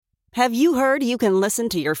Have you heard you can listen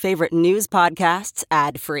to your favorite news podcasts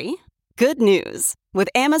ad-free? Good news. With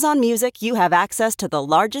Amazon Music, you have access to the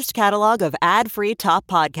largest catalog of ad-free top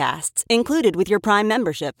podcasts included with your Prime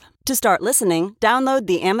membership. To start listening, download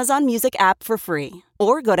the Amazon Music app for free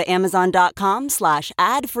or go to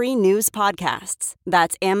amazon.com/ad-free news podcasts.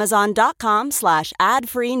 That's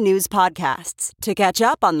amazon.com/ad-free news podcasts to catch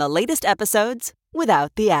up on the latest episodes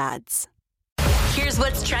without the ads. Here's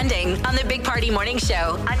what's trending on the Big Party Morning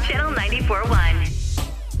Show on Channel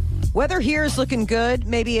 94.1. Weather here is looking good.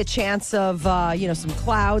 Maybe a chance of, some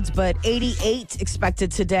clouds, but 88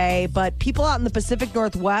 expected today. But people out in the Pacific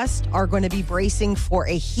Northwest are going to be bracing for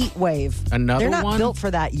a heat wave. Another one? They're not built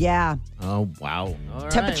for that. Yeah. Oh, wow. All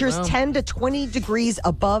Temperatures right, 10 to 20 degrees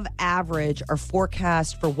above average are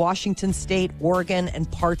forecast for Washington State, Oregon,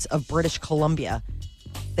 and parts of British Columbia.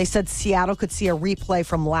 They said Seattle could see a replay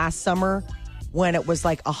from last summer when it was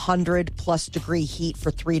like 100-plus degree heat for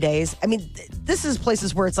 3 days. I mean, this is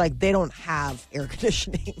places where it's like they don't have air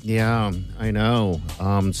conditioning. Yeah, I know.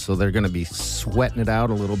 So they're going to be sweating it out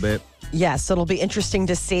a little bit. Yes, it'll be interesting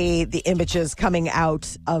to see the images coming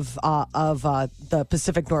out of the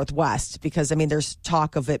Pacific Northwest because, I mean, there's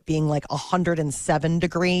talk of it being like 107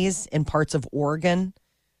 degrees in parts of Oregon,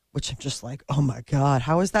 which I'm just like, oh, my God,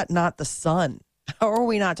 how is that not the sun? How are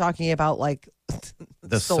we not talking about like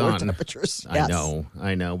the solar sun temperatures? I know.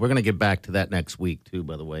 We're going to get back to that next week, too,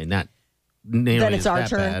 by the way. Not nearly then it's as our that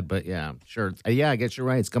turn. bad, but yeah, sure. Yeah, I guess you're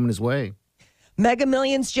right. It's coming his way. Mega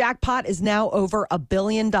Millions jackpot is now over $1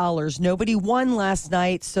 billion. Nobody won last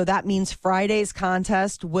night, so that means Friday's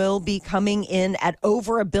contest will be coming in at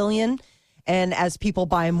over $1 billion. And as people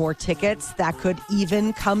buy more tickets, that could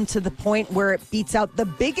even come to the point where it beats out the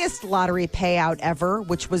biggest lottery payout ever,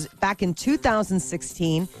 which was back in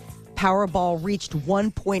 2016. Powerball reached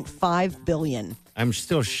 $1.5 billion. I'm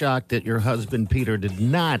still shocked that your husband, Peter, did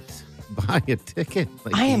not buy a ticket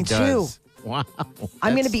like I he am does. too. Wow.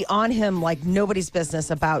 I'm going to be on him like nobody's business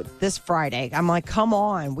about this Friday. I'm like, come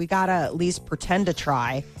on. We got to at least pretend to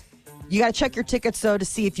try. You got to check your tickets, though, to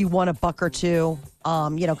see if you won a buck or two.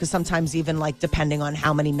 Because sometimes even like depending on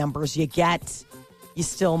how many numbers you get, you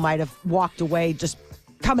still might have walked away just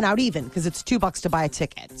coming out even because it's $2 to buy a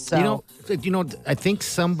ticket. So I think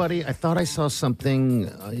I thought I saw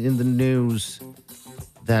something in the news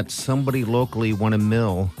that somebody locally won $1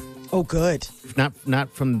 million. Oh, good. Not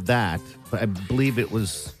from that, but I believe it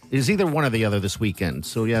was either one or the other this weekend.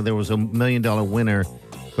 So yeah, there was $1 million winner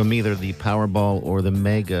from either the Powerball or the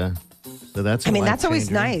Mega. So that's that's always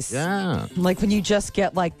nice. Yeah. Like when you just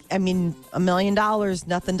get $1 million,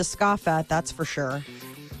 nothing to scoff at, that's for sure.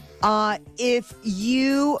 If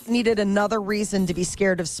you needed another reason to be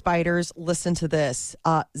scared of spiders, listen to this.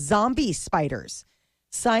 Zombie spiders.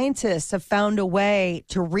 Scientists have found a way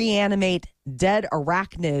to reanimate dead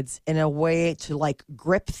arachnids in a way to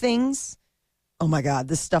grip things. Oh my God,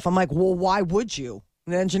 this stuff. I'm like, well, why would you?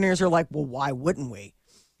 And the engineers are like, well, why wouldn't we?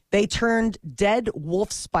 They turned dead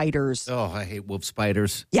wolf spiders. Oh, I hate wolf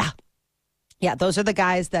spiders. Yeah. Yeah, those are the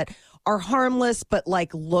guys that are harmless but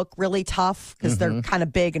look really tough because they're kind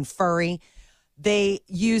of big and furry. They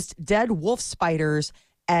used dead wolf spiders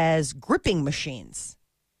as gripping machines.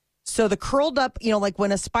 So the curled up,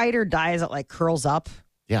 when a spider dies, it curls up.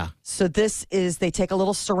 Yeah. So they take a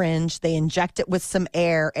little syringe, they inject it with some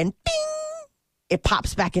air, and bing, it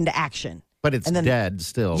pops back into action. But it's dead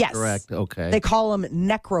still, yes, correct? Okay. They call them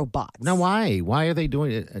necrobots. Now, why? Why are they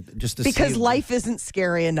doing it? Just to because see life isn't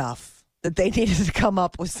scary enough that they needed to come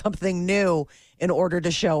up with something new in order to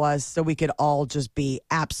show us so we could all just be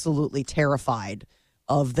absolutely terrified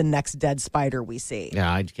of the next dead spider we see.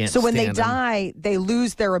 Yeah, I can't. So when they stand them. die, they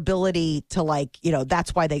lose their ability to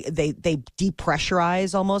that's why they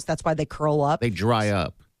depressurize almost. That's why they curl up. They dry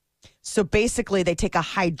up. So basically they take a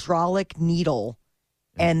hydraulic needle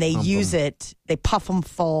and they use it, they puff them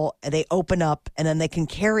full, and they open up, and then they can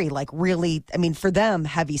carry really, for them,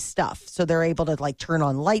 heavy stuff. So they're able to turn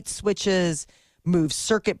on light switches, move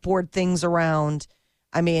circuit board things around.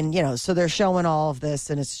 So they're showing all of this,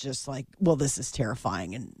 and it's just well, this is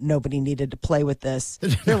terrifying, and nobody needed to play with this.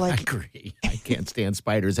 They're I agree. I can't stand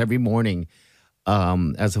spiders. Every morning,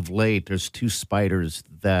 as of late, there's 2 spiders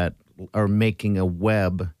that are making a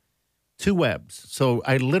web, 2 webs. So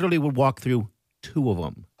I literally would walk through 2 of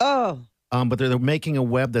them. Oh. But they're making a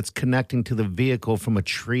web that's connecting to the vehicle from a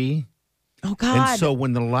tree. Oh, God. And so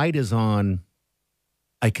when the light is on,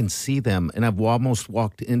 I can see them. And I've almost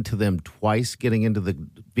walked into them twice getting into the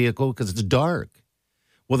vehicle because it's dark.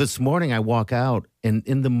 Well, this morning I walk out, and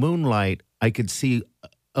in the moonlight, I could see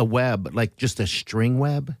a web, just a string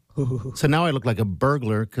web. So now I look like a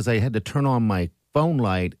burglar because I had to turn on my phone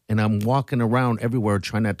light, and I'm walking around everywhere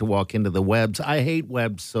trying not to walk into the webs. I hate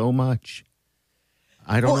webs so much.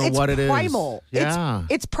 I don't know what it is. Primal. Yeah.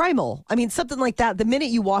 It's primal. I mean, something like that. The minute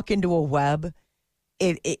you walk into a web,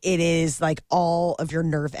 it is like all of your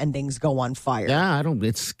nerve endings go on fire. Yeah,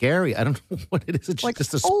 it's scary. I don't know what it is. It's like,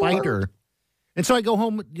 just a spider. And so I go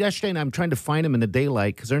home yesterday and I'm trying to find them in the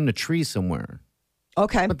daylight because they're in the tree somewhere.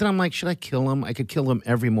 Okay. But then I'm like, should I kill them? I could kill them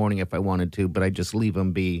every morning if I wanted to, but I just leave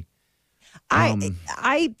them be.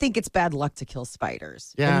 I think it's bad luck to kill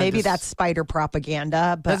spiders. Yeah, and maybe that's spider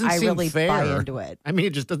propaganda, but I really buy into it. I mean,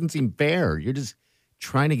 it just doesn't seem fair. You're just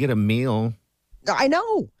trying to get a meal. I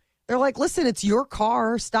know. They're like, listen, it's your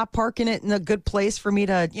car. Stop parking it in a good place for me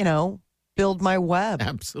to, build my web.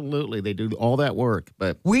 Absolutely. They do all that work.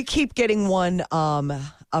 But we keep getting one.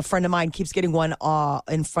 A friend of mine keeps getting one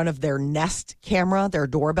in front of their Nest camera, their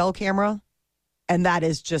doorbell camera. And that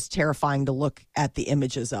is just terrifying to look at the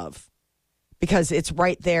images of. Because it's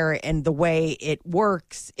right there, and the way it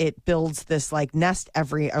works, it builds this like nest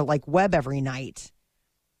web every night.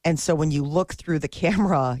 And so when you look through the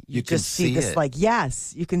camera, you just see this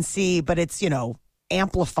yes, you can see, but it's,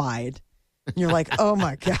 amplified. And you're like, oh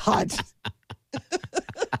my God.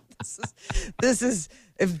 This is,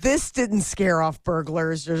 if this didn't scare off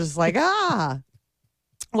burglars, you're just like,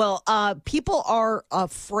 Well, people are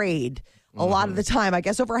afraid. A lot of the time, I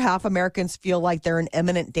guess over half Americans feel like they're in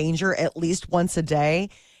imminent danger at least once a day.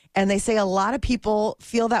 And they say a lot of people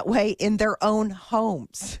feel that way in their own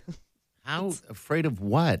homes. How afraid of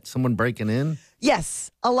what? Someone breaking in? Yes.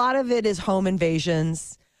 A lot of it is home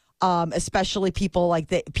invasions, especially people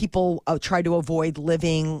try to avoid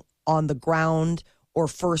living on the ground or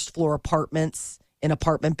first floor apartments in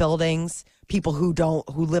apartment buildings. People who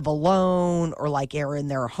live alone or are in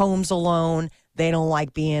their homes alone. They don't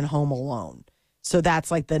like being home alone. So that's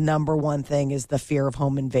like the number one thing is the fear of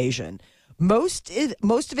home invasion. Most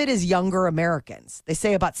of it is younger Americans. They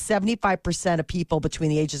say about 75% of people between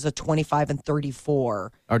the ages of 25 and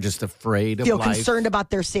 34 are just afraid of feel life. concerned about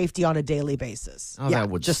their safety on a daily basis. Oh, that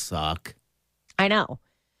would just suck. I know.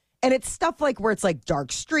 And it's stuff where it's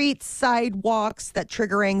dark streets, sidewalks that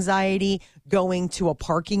trigger anxiety, going to a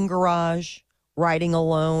parking garage, riding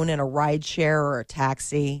alone in a ride share or a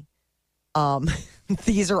taxi.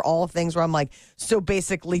 These are all things where I'm like, so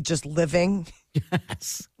basically just living.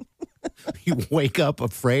 Yes. You wake up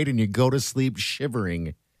afraid and you go to sleep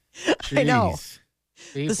shivering. Jeez. I know.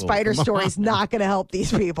 People, the spider story is not going to help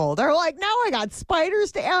these people. They're like, now I got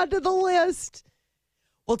spiders to add to the list.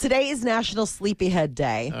 Well, today is National Sleepyhead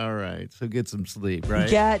Day. All right. So get some sleep, right?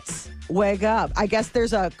 Wake up. I guess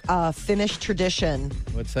there's a Finnish tradition.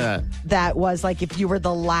 What's that? That was if you were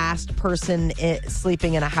the last person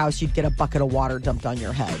sleeping in a house, you'd get a bucket of water dumped on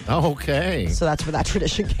your head. Oh, okay. So that's where that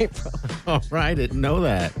tradition came from. All right. Didn't know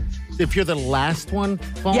that. If you're the last one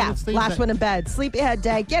falling asleep? Last one in bed. Sleepyhead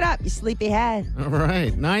Day. Get up, you sleepyhead. All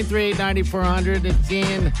right. 938-9400. It's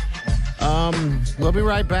in. We'll be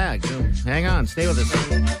right back. So hang on. Stay with us.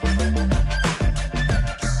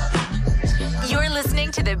 You're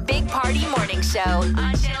listening to the Big Party Morning Show on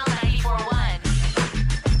Channel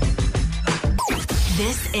 94.1.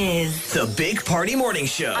 This is the Big Party Morning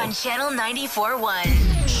Show on Channel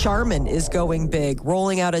 94.1. Charmin is going big,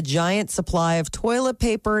 rolling out a giant supply of toilet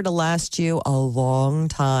paper to last you a long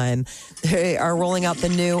time. They are rolling out the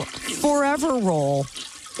new Forever Roll.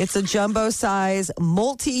 It's a jumbo size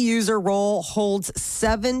multi-user roll, holds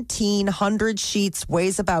 1,700 sheets,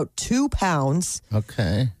 weighs about 2 pounds.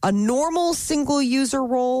 Okay. A normal single user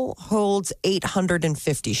roll holds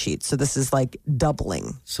 850 sheets. So this is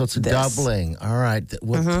doubling. So it's doubling. All right.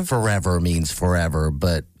 Forever means forever,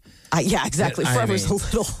 but. Yeah, exactly. Forever's a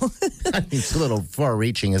little. It's a little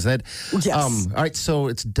far-reaching, isn't it? Yes. All right, so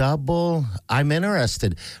it's double. I'm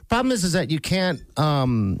interested. Problem is that you can't.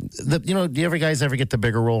 Do you guys ever get the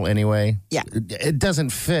bigger roll anyway? Yeah. It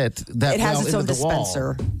doesn't fit that it has well its into own the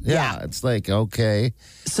dispenser. wall. Yeah, it's okay.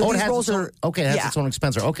 So these rolls it has its own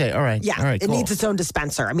dispenser. Okay, all right. Yeah, all right, it cool. needs its own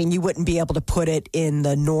dispenser. I mean, you wouldn't be able to put it in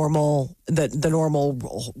the normal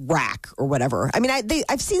normal rack or whatever. I mean,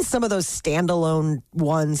 I've seen some of those standalone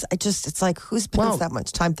ones. It's like, who spends that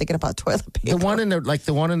much time thinking about toilet paper? The one in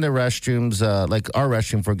the restrooms, like our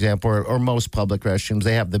restroom, for example, or most public restrooms,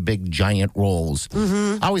 they have the big giant rolls.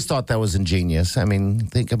 Mm-hmm. I always thought that was ingenious. I mean,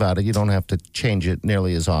 think about it. You don't have to change it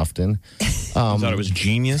nearly as often. I thought it was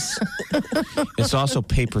genius. It's also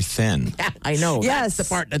paper thin. Yeah, I know. Yes. That's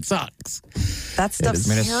the part that sucks. That stuff's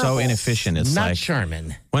it's so inefficient. It's not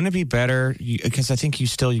Charmin. Wouldn't it be better? Because I think you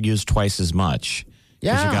still use twice as much.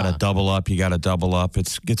 Yeah. You got to double up.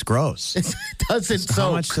 It's gross. It doesn't.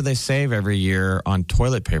 How much do they save every year on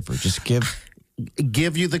toilet paper? Just give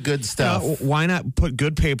give you the good stuff. Why not put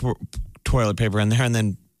good toilet paper in there and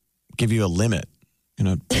then give you a limit?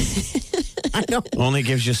 I know. Only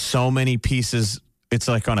gives you so many pieces. It's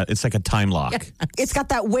like a time lock. Yeah. It's got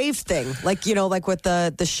that wave thing, like with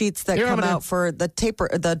the sheets that come out for the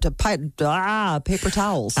paper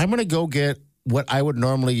towels. I'm gonna go get what I would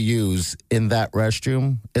normally use in that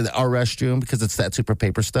restroom, in our restroom, because it's that super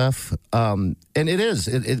paper stuff. And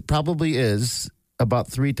it probably is about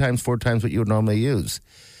 3 times, 4 times what you would normally use.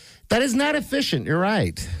 That is not efficient. You're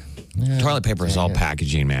right. Yeah, toilet paper is all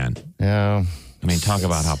packaging, man. Yeah. I mean, talk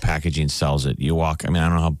about how packaging sells it. You walk, I don't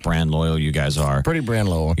know how brand loyal you guys are. Pretty brand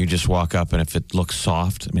loyal. You just walk up, and if it looks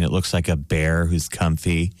soft, it looks like a bear who's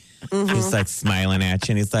comfy. Mm-hmm. He's like smiling at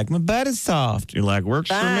you, and he's like, my butt is soft. You're like, works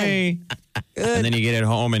for me. Good. And then you get it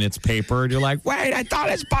home, and it's paper, and you're like, wait, I thought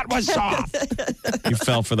his butt was soft. You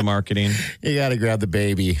fell for the marketing. You got to grab the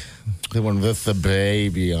baby. The one with the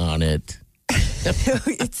baby on it.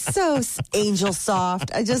 It's so angel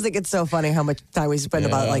soft. I just think it's so funny how much time we spend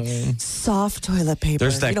about soft toilet paper.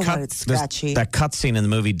 There's that scratchy. That cut scene in the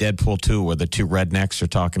movie Deadpool 2 where the 2 rednecks are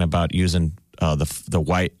talking about using the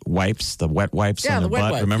white wipes, the wet wipes on their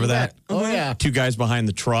butt. Wipe. Remember that? Oh yeah. 2 guys behind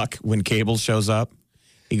the truck when Cable shows up.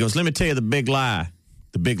 He goes, "Let me tell you the big lie."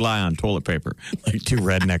 The big lie on toilet paper. Like 2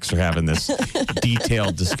 rednecks are having this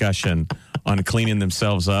detailed discussion on cleaning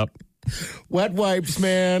themselves up. Wet wipes,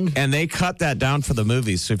 man. And they cut that down for the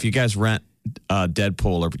movies. So if you guys rent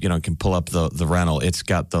Deadpool or can pull up the rental, it's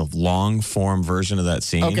got the long form version of that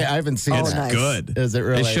scene. Okay, I haven't seen it. It's good. Is it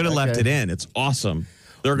really? They should have left it in. It's awesome.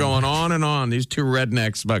 They're going on and on, these 2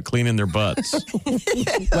 rednecks, about cleaning their butts.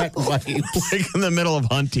 Wet wipes. Like in the middle of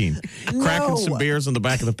hunting. Cracking some beers on the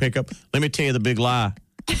back of the pickup. Let me tell you the big lie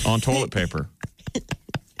on toilet paper.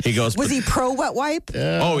 He goes, was he pro wet wipe?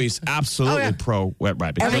 Oh, he's absolutely pro wet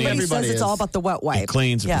wipe. Everybody says it's all about the wet wipe. It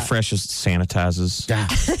cleans, it refreshes, sanitizes.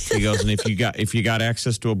 He goes, and if you got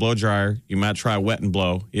access to a blow dryer, you might try wet and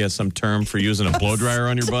blow. He has some term for using a blow dryer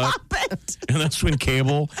on your butt. And that's when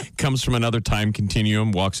Cable comes from another time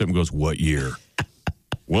continuum, walks up and goes, "What year?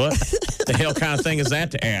 What the hell kind of thing is that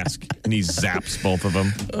to ask?" And he zaps both of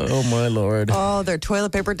them. Oh my Lord! Oh, their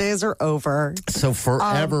toilet paper days are over. So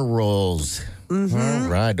forever rolls. Mm-hmm. All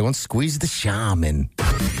right, don't squeeze the shaman.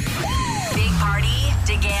 Big Party,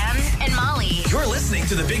 DeGan, and Molly You're listening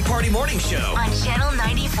to the Big Party Morning Show on Channel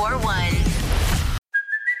 94.1.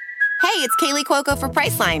 Hey, it's Kaylee Cuoco for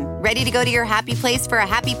Priceline. Ready to go to your happy place for a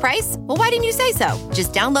happy price? Well, why didn't you say so?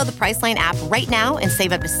 Just download the Priceline app right now and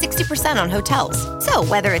save up to 60% on hotels. So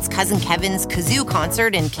whether it's Cousin Kevin's Kazoo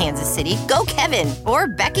Concert in Kansas City, go Kevin, or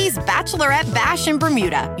Becky's Bachelorette Bash in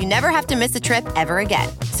Bermuda, you never have to miss a trip ever again.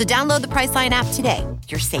 So download the Priceline app today.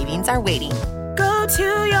 Your savings are waiting. Go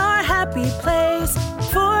to your happy place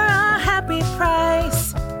for a happy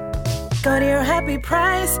price. Go to your happy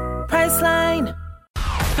price, Priceline.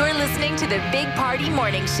 You're listening to the Big Party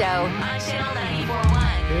Morning Show on Channel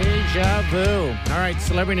 94.1. Deja vu. All right,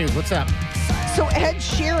 celebrity news. What's up? So Ed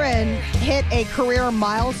Sheeran hit a career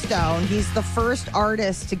milestone. He's the first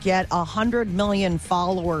artist to get 100 million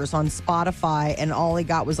followers on Spotify, and all he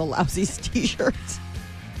got was a lousy T-shirt.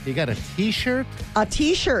 You got a T-shirt? A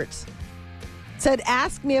T-shirt. Said,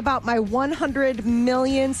 "Ask me about my 100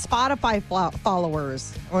 million Spotify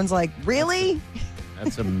followers." Everyone's like, really?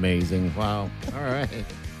 That's amazing. Wow. All right.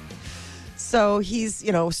 So he's,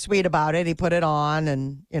 sweet about it. He put it on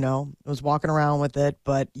and, was walking around with it.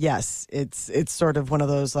 But yes, it's sort of one of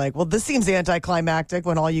those like, well, this seems anticlimactic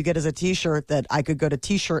when all you get is a T-shirt that I could go to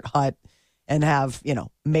T-shirt Hut and have,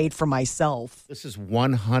 made for myself. This is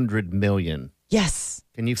 100 million. Yes.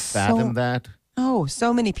 Can you fathom that? Oh,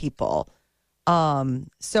 so many people.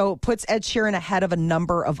 So it puts Ed Sheeran ahead of a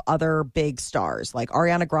number of other big stars. Like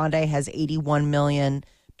Ariana Grande has 81 million.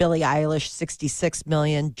 Billie Eilish, 66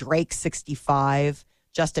 million, Drake, 65,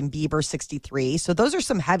 Justin Bieber, 63. So those are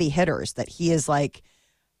some heavy hitters that he is like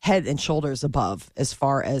head and shoulders above as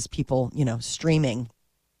far as people, streaming.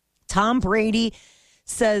 Tom Brady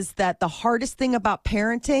says that the hardest thing about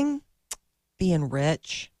parenting, being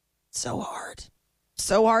rich, so hard.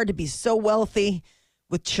 So hard to be so wealthy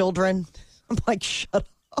with children. I'm like, shut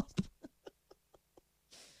up.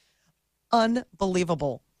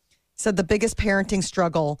 Unbelievable. Said the biggest parenting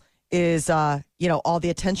struggle is, all the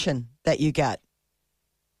attention that you get.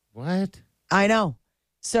 What? I know.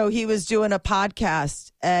 So he was doing a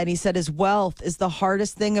podcast and he said his wealth is the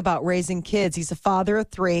hardest thing about raising kids. He's a father of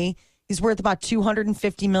 3. He's worth about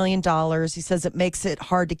 $250 million. He says it makes it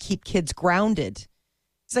hard to keep kids grounded.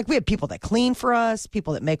 It's like we have people that clean for us,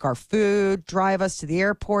 people that make our food, drive us to the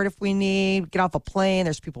airport if we need, get off a plane.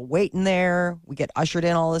 There's people waiting there. We get ushered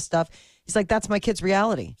in, all this stuff. He's like, that's my kid's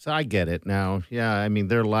reality. So I get it now. Yeah, I mean,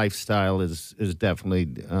 their lifestyle is definitely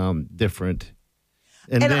different.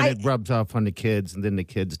 And then it rubs off on the kids, and then the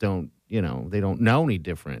kids don't, they don't know any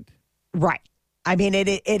different. Right. I mean,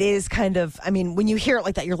 it is kind of, I mean, when you hear it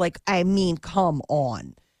like that, you're like, I mean, come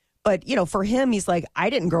on. But, for him, he's like, I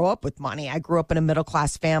didn't grow up with money. I grew up in a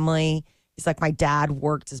middle-class family. He's like, my dad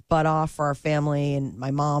worked his butt off for our family, and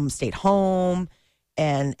my mom stayed home.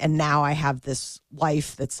 And now I have this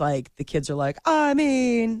life that's like, the kids are like, I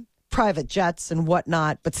mean, private jets and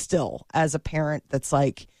whatnot. But still, as a parent that's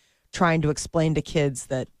like trying to explain to kids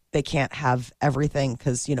that they can't have everything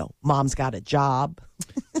because, mom's got a job.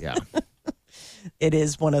 Yeah. It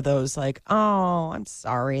is one of those like, oh, I'm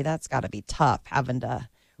sorry. That's got to be tough having to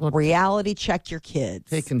reality check your kids.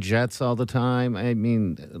 Taking jets all the time. I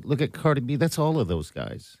mean, look at Cardi B. That's all of those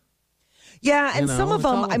guys. Yeah. And some of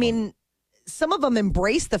them, some of them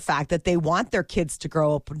embrace the fact that they want their kids to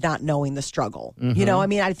grow up not knowing the struggle.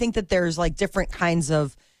 Mm-hmm. I think that there's like different kinds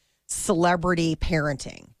of celebrity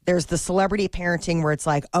parenting. There's the celebrity parenting where it's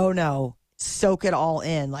like, oh no, soak it all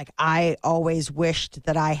in. Like, I always wished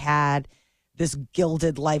that I had this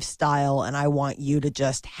gilded lifestyle and I want you to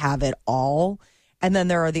just have it all. And then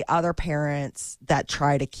there are the other parents that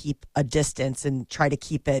try to keep a distance and try to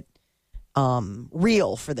keep it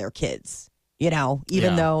real for their kids.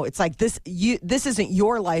 Even though it's like this isn't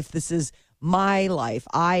your life. This is my life.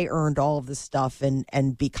 I earned all of this stuff.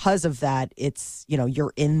 And because of that, it's,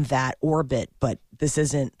 you're in that orbit, but this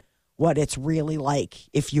isn't what it's really like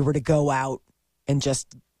if you were to go out and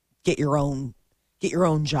just get your own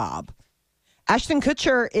job. Ashton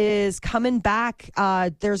Kutcher is coming back.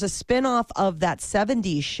 There's a spinoff of that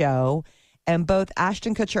 70s show, and both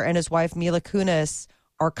Ashton Kutcher and his wife, Mila Kunis,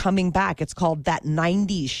 are coming back. It's called That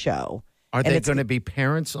 90s Show. Are they going to be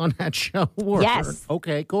parents on that show? Yes.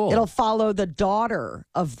 Okay, cool. It'll follow the daughter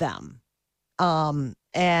of them.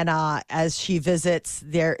 As she visits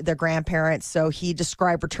their grandparents. So he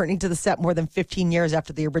described returning to the set more than 15 years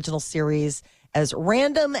after the original series as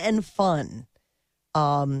random and fun.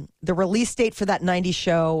 The release date for that 90s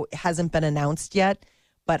show hasn't been announced yet,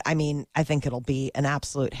 but I think it'll be an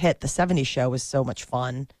absolute hit. The 70s show was so much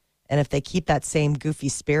fun. And if they keep that same goofy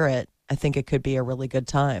spirit, I think it could be a really good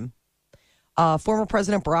time. Former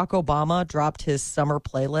President Barack Obama dropped his summer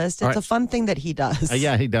playlist. It's a fun thing that he does.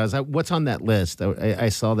 Yeah, he does. What's on that list? I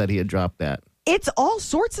saw that he had dropped that. It's all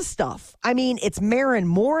sorts of stuff. It's Maren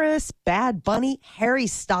Morris, Bad Bunny, Harry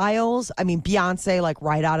Styles. Beyonce, like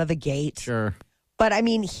right out of the gate. Sure. But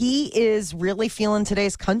he is really feeling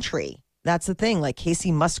today's country. That's the thing. Like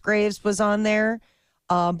Casey Musgraves was on there.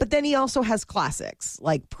 But then he also has classics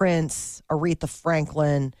like Prince, Aretha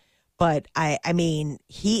Franklin. But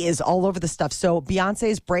he is all over the stuff. So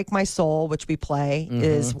Beyonce's Break My Soul, which we play,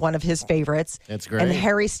 is one of his favorites. That's great. And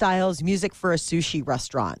Harry Styles' Music for a Sushi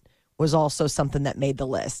Restaurant was also something that made the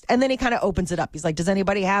list. And then he kind of opens it up. He's like, does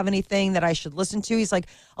anybody have anything that I should listen to? He's like,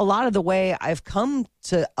 a lot of the way I've come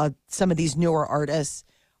to some of these newer artists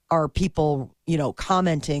are people,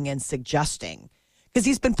 commenting and suggesting. Because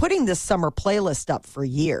he's been putting this summer playlist up for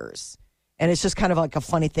years. And it's just kind of like a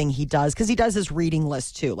funny thing he does. Because he does his reading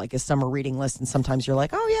list, too, like his summer reading list. And sometimes you're like,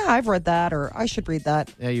 oh, yeah, I've read that, or I should read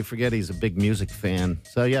that. Yeah, you forget he's a big music fan.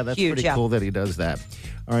 So, yeah, that's huge, pretty cool that he does that.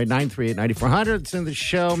 All right, 938-9400. It's in the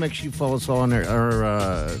show. Make sure you follow us all on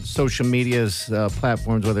our social medias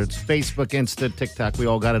platforms, whether it's Facebook, Insta, TikTok. We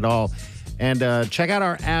all got it all. And check out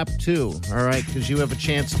our app, too, all right, because you have a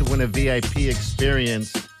chance to win a VIP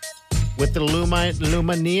experience with the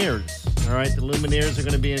Lumineers. All right, the Lumineers are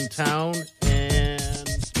going to be in town, and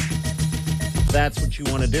that's what you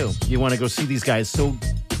want to do. You want to go see these guys. So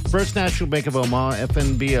First National Bank of Omaha,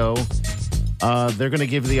 FNBO, they're going to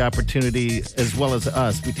give you the opportunity, as well as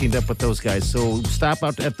us. We teamed up with those guys. So stop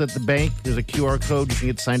out at the bank. There's a QR code. You can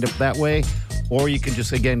get signed up that way. Or you can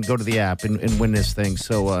just, again, go to the app and win this thing.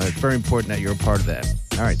 So it's very important that you're a part of that.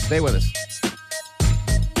 All right, stay with us.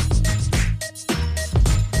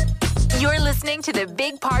 You're listening to the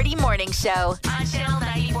Big Party Morning Show on Channel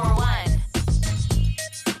 94.1.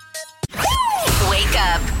 Wake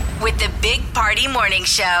up with the Big Party Morning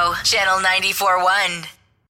Show, Channel 94.1.